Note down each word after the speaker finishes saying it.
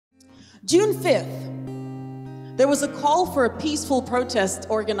June 5th, there was a call for a peaceful protest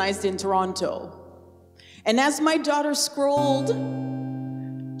organized in Toronto. And as my daughter scrolled,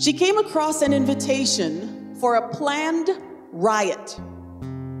 she came across an invitation for a planned riot.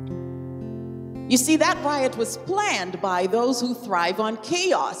 You see, that riot was planned by those who thrive on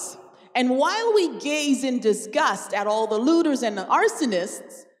chaos. And while we gaze in disgust at all the looters and the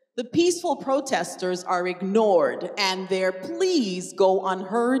arsonists, the peaceful protesters are ignored, and their pleas go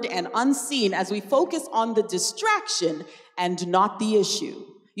unheard and unseen as we focus on the distraction and not the issue.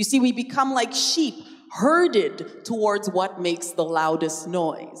 You see, we become like sheep herded towards what makes the loudest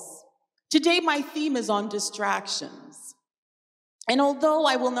noise. Today, my theme is on distractions. And although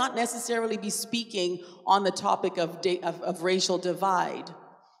I will not necessarily be speaking on the topic of racial divide,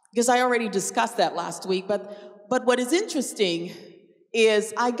 because I already discussed that last week, but what is interesting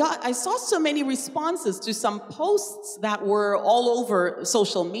is I saw so many responses to some posts that were all over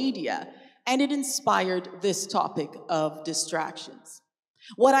social media, and it inspired this topic of distractions.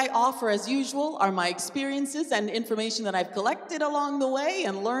 What I offer, as usual, are my experiences and information that I've collected along the way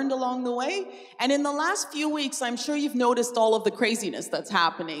and learned along the way. And in the last few weeks, I'm sure you've noticed all of the craziness that's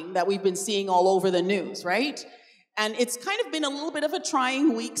happening that we've been seeing all over the news, right? And it's kind of been a little bit of a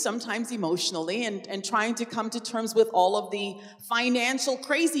trying week, sometimes emotionally, and trying to come to terms with all of the financial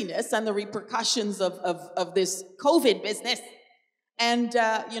craziness and the repercussions of this COVID business. And,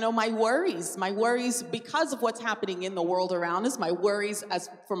 my worries because of what's happening in the world around us, my worries as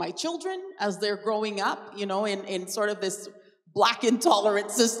for my children as they're growing up, in sort of this Black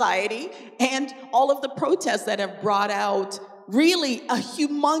intolerant society, and all of the protests that have brought out really a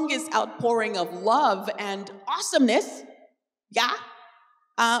humongous outpouring of love and awesomeness, yeah.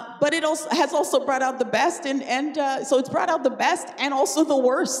 But it has also brought out the best, so it's brought out the best and also the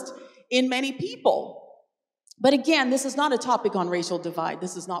worst in many people. But again, this is not a topic on racial divide.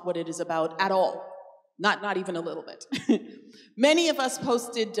 This is not what it is about at all. Not even a little bit. Many of us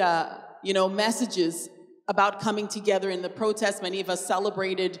posted, messages about coming together in the protest. Many of us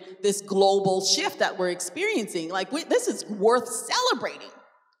celebrated this global shift that we're experiencing. This is worth celebrating.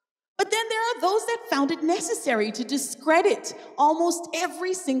 But then there are those that found it necessary to discredit almost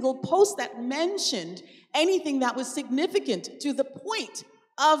every single post that mentioned anything that was significant to the point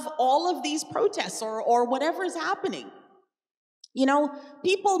of all of these protests or whatever is happening.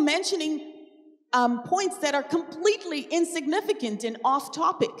 People mentioning points that are completely insignificant and off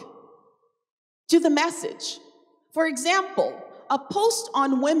topic to the message. For example, a post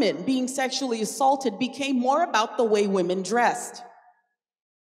on women being sexually assaulted became more about the way women dressed.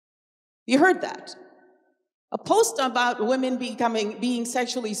 You heard that. A post about women being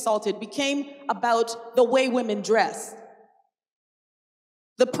sexually assaulted became about the way women dress.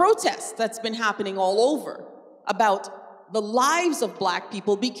 The protest that's been happening all over about the lives of Black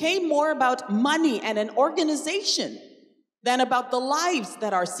people became more about money and an organization than about the lives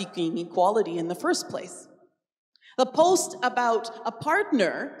that are seeking equality in the first place. The post about a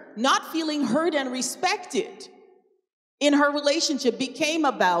partner not feeling heard and respected in her relationship became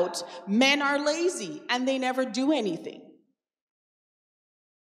about men are lazy and they never do anything.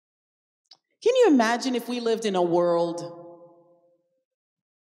 Can you imagine if we lived in a world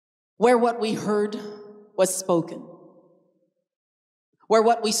where what we heard was spoken, where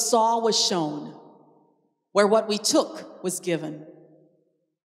what we saw was shown, where what we took was given,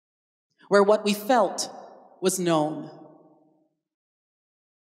 where what we felt was known?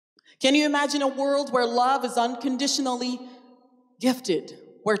 Can you imagine a world where love is unconditionally gifted,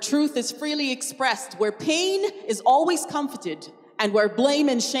 where truth is freely expressed, where pain is always comforted, and where blame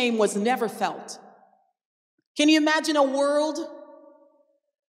and shame was never felt? Can you imagine a world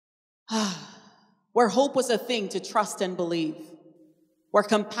where hope was a thing to trust and believe, where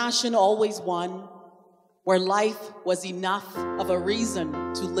compassion always won, where life was enough of a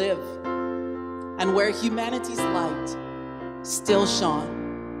reason to live, and where humanity's light still shone?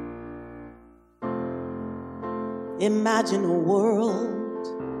 Imagine a world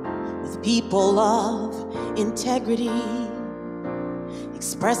with people of integrity,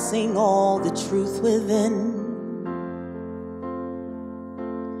 expressing all the truth within.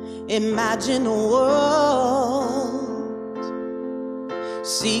 Imagine a world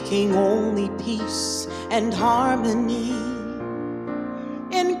seeking only peace and harmony,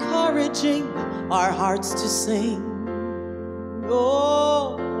 encouraging our hearts to sing.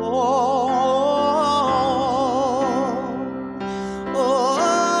 Oh, oh, oh, oh,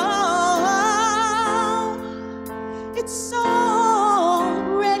 it's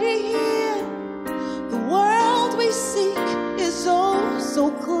already here. The world we seek is oh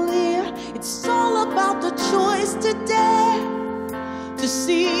so clear. It's all about the choice to dare to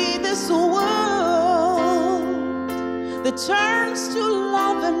see see this world that turns to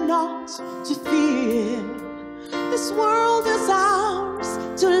love and not to fear. This world is ours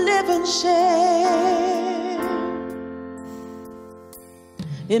to live and share.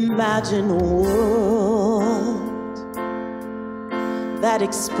 Imagine a world that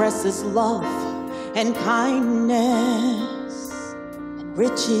expresses love and kindness and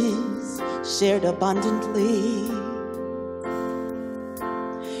riches shared abundantly.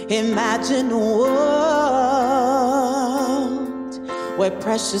 Imagine a world where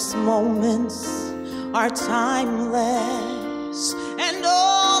precious moments are timeless and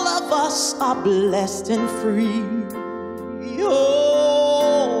all of us are blessed and free. Oh.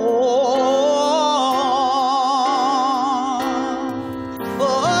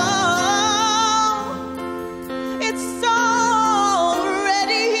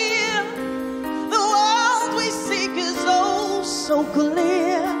 So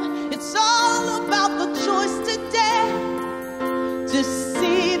clear, it's all about the choice today to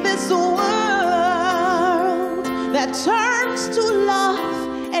see this world that turns to love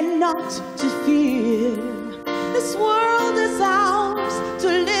and not to fear. This world is ours to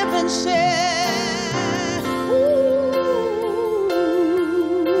live and share. Ooh,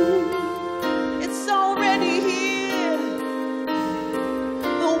 it's already here.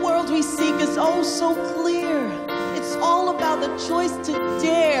 The world we seek is oh so clear. It's all about the choice to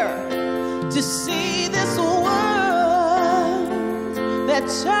dare to see this world that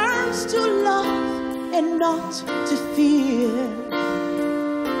turns to love and not to fear.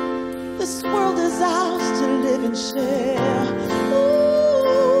 This world is ours to live and share.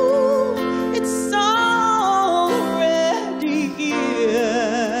 Ooh, it's already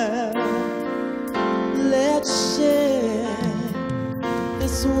here. Let's share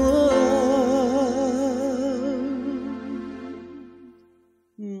this world.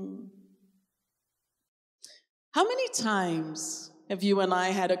 How many times have you and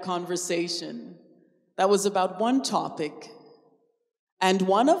I had a conversation that was about one topic, and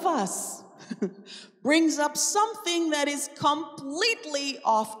one of us brings up something that is completely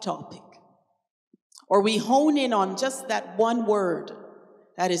off topic? Or we hone in on just that one word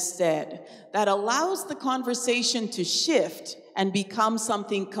that is said that allows the conversation to shift and become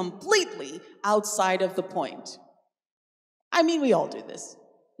something completely outside of the point. I mean, we all do this.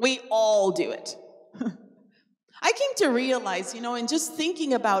 We all do it. I came to realize, in just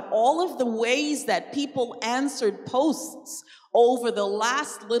thinking about all of the ways that people answered posts over the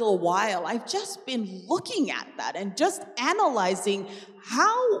last little while, I've just been looking at that and just analyzing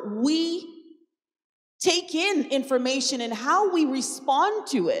how we take in information and how we respond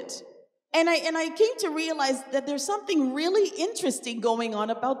to it. And I came to realize that there's something really interesting going on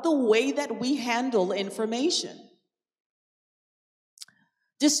about the way that we handle information.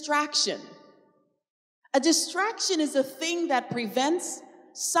 Distraction. A distraction is a thing that prevents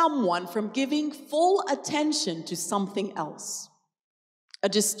someone from giving full attention to something else. A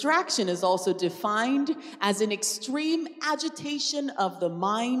distraction is also defined as an extreme agitation of the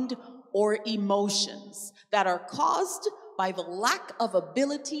mind or emotions that are caused by the lack of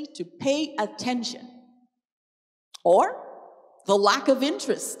ability to pay attention, or the lack of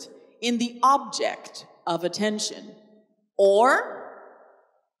interest in the object of attention, or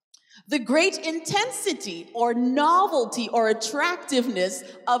the great intensity or novelty or attractiveness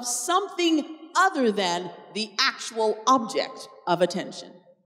of something other than the actual object of attention.